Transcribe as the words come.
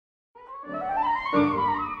The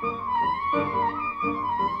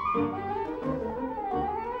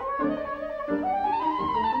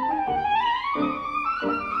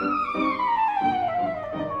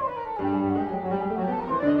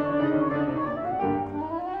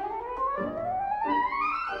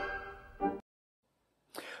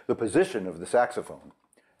position of the saxophone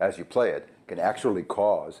as you play it can actually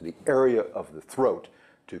cause the area of the throat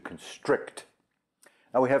to constrict.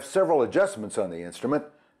 Now we have several adjustments on the instrument.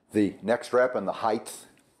 The neck strap and the height,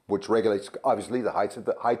 which regulates obviously the height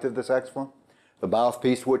of the saxophone, the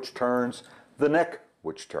mouthpiece which turns, the neck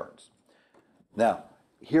which turns. Now,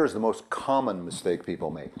 here's the most common mistake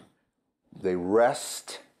people make. They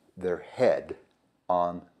rest their head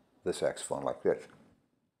on the saxophone like this.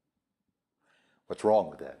 What's wrong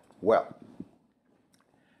with that? Well,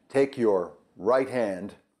 take your right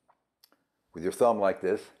hand with your thumb like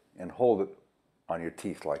this and hold it on your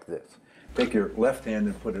teeth like this. Take your left hand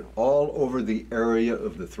and put it all over the area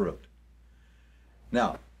of the throat.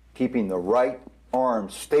 Now, keeping the right arm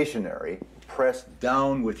stationary, press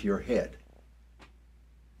down with your head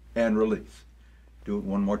and release. Do it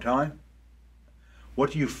one more time.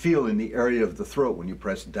 What do you feel in the area of the throat when you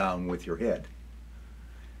press down with your head?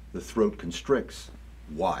 The throat constricts.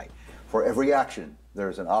 Why? For every action,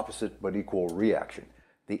 there's an opposite but equal reaction.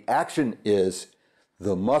 The action is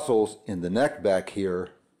the muscles in the neck back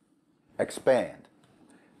here expand.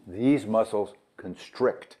 These muscles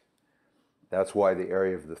constrict. That's why the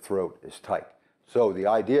area of the throat is tight. So the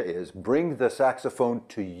idea is bring the saxophone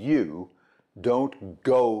to you, don't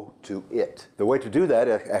go to it. The way to do that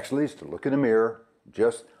actually is to look in a mirror,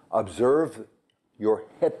 just observe your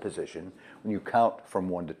head position when you count from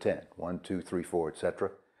 1 to 10, 1, 2, 3, 4,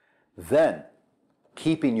 etc. Then,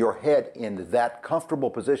 keeping your head in that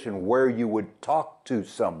comfortable position where you would talk to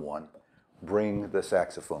someone, bring the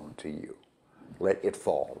saxophone to you. Let it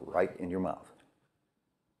fall right in your mouth,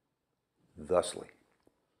 thusly.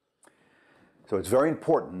 So it's very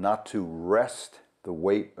important not to rest the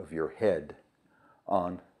weight of your head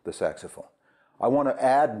on the saxophone. I want to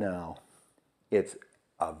add now, it's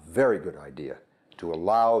a very good idea to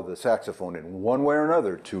allow the saxophone in one way or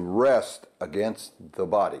another to rest against the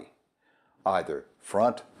body, either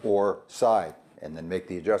front or side, and then make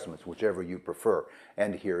the adjustments, whichever you prefer.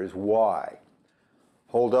 And here is why.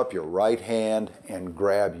 Hold up your right hand and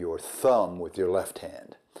grab your thumb with your left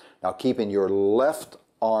hand. Now, keeping your left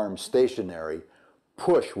arm stationary,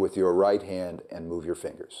 push with your right hand and move your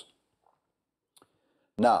fingers.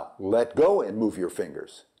 Now, let go and move your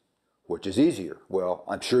fingers. Which is easier? Well,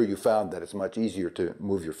 I'm sure you found that it's much easier to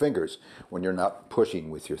move your fingers when you're not pushing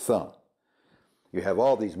with your thumb. You have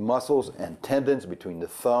all these muscles and tendons between the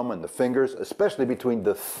thumb and the fingers, especially between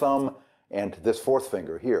the thumb and this fourth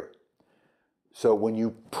finger here. So when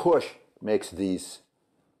you push, it makes these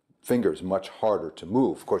fingers much harder to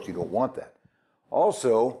move. Of course, you don't want that.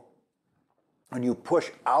 Also, when you push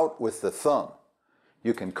out with the thumb,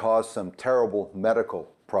 you can cause some terrible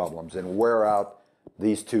medical problems and wear out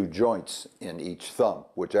these two joints in each thumb,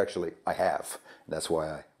 which actually I have. That's why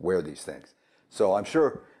I wear these things. So I'm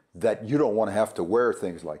sure that you don't want to have to wear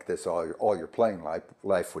things like this all your playing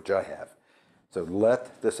life, which I have. So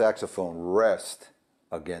let the saxophone rest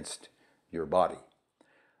against your body.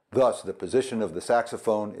 Thus, the position of the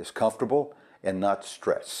saxophone is comfortable and not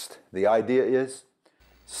stressed. The idea is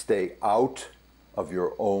stay out of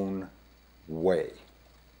your own way.